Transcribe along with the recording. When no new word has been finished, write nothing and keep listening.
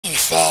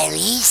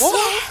fairies. What?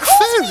 Yeah,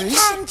 Fairies? we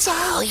can, Jay.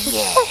 Oh,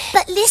 yeah. Oh,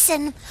 but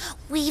listen,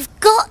 we've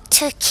got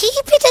to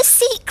keep it a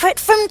secret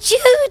from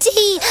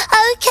Judy,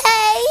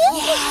 okay?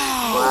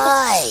 Yeah.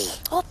 Why?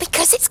 Oh,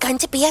 because it's going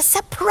to be a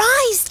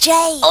surprise,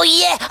 Jay. Oh,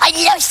 yeah, I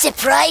love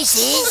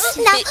surprises.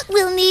 Now,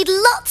 we'll need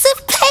lots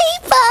of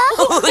paper.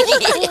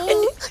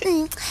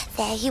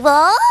 There you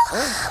are.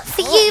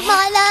 For you,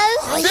 Milo.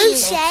 Oh, You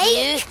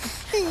thank shake.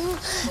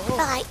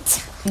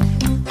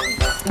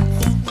 Right.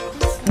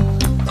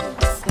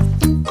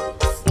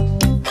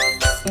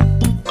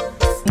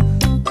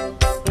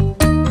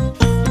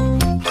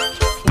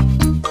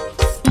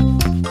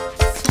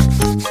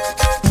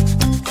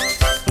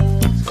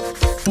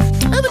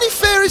 How many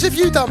fairies have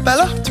you done,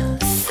 Bella?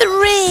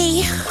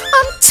 3.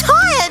 I'm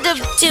tired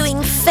of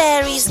doing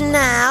fairies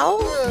now.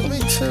 Yeah, me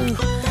too.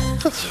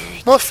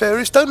 My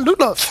fairies don't look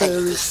like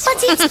fairies.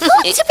 But it's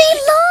got to be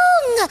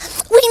long.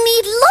 We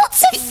need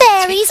lots of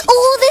fairies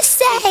all the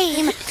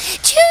same.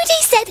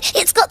 Judy said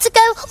it's got to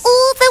go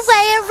all the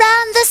way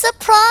around the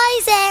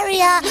surprise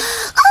area.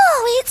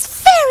 Oh,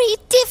 it's very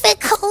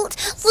difficult.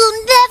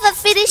 We'll never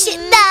finish it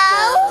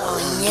now.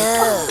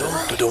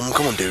 Oh, no. Dum,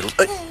 come on, Doodles.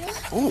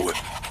 Oh,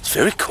 it's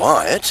very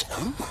quiet.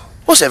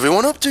 What's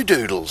everyone up to,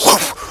 Doodles?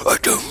 I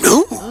don't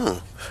know.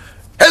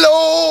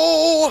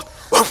 Hello!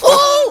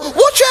 Oh,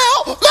 watch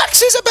out!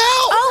 Max is about!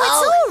 Oh,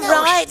 it's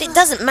all right. It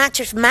doesn't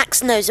matter if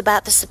Max knows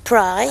about the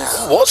surprise.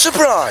 What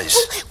surprise?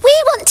 We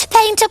want to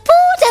paint a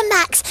border,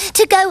 Max,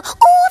 to go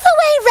all the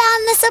way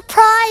round the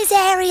surprise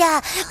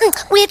area.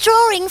 We're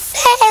drawing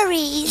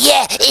fairies.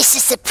 Yeah, it's a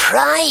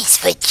surprise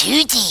for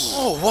Judy.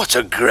 Oh, what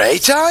a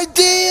great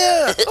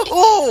idea!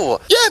 Oh,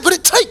 Yeah, but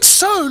it takes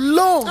so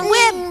long.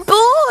 We're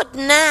bored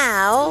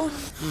now.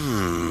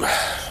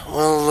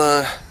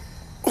 well,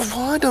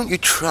 why don't you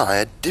try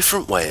a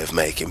different way of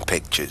making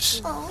pictures?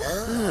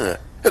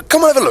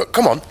 Come and have a look,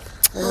 come on.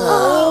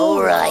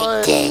 All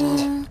right,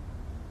 then.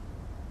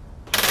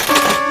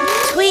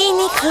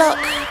 Tweeny clock,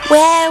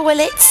 where will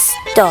it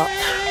stop?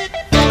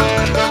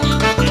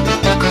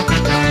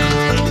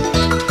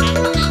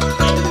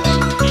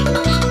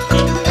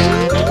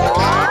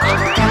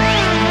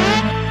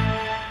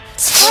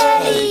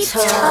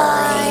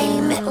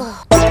 Time.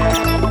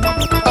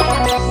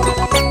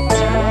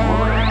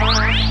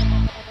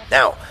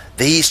 Now,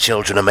 these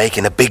children are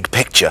making a big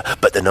picture,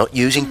 but they're not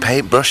using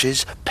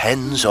paintbrushes,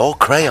 pens or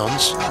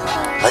crayons.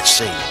 Let's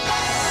see.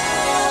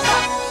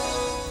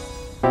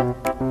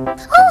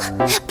 Oh,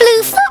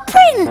 blue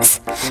footprints.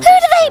 Who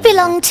do they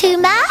belong to,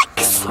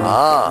 Max?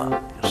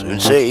 Ah, you'll soon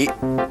see.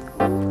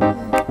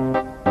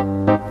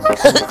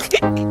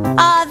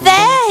 Ah,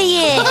 there he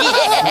is.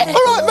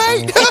 All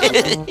right,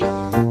 mate.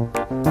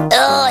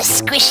 Oh,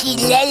 squishy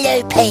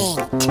Lello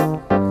paint.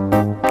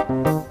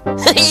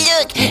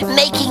 Look,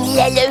 making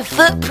Lello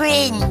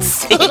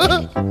footprints.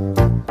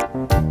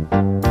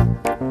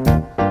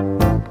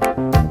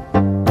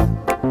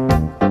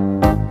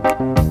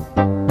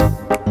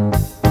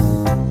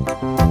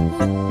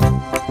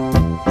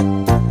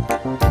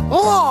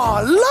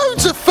 Oh,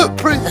 loads of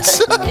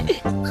footprints.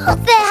 Oh,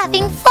 they're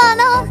having fun,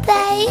 aren't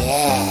they?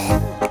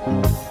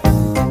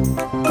 Yeah.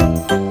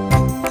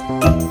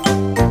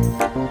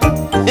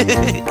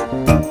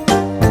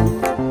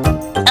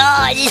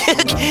 Oh,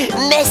 look,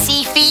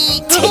 messy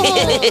feet.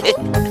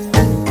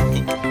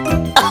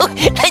 Oh,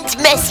 and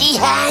messy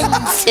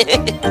hands.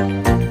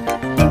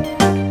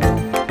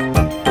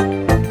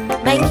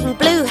 Making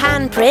blue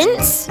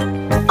handprints,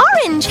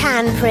 orange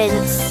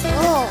handprints.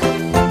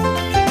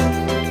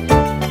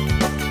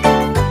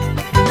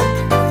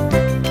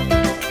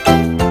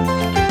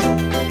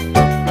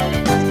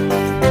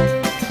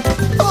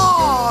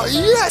 Oh,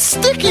 yes,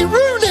 Sticky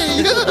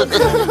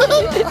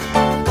Rooney.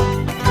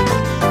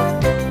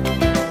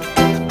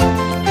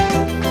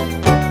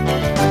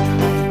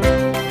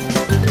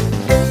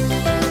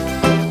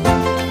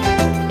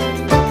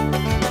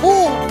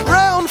 Oh,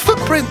 brown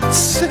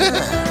footprints. They've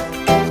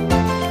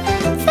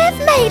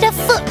made a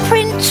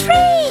footprint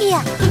tree.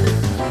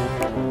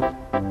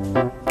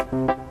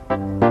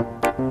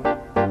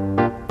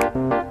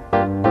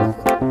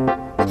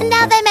 And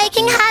now they're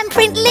making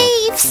handprint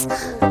leaves.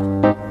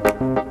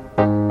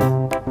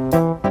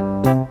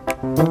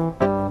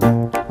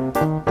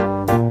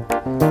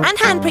 And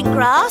handprint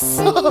grass.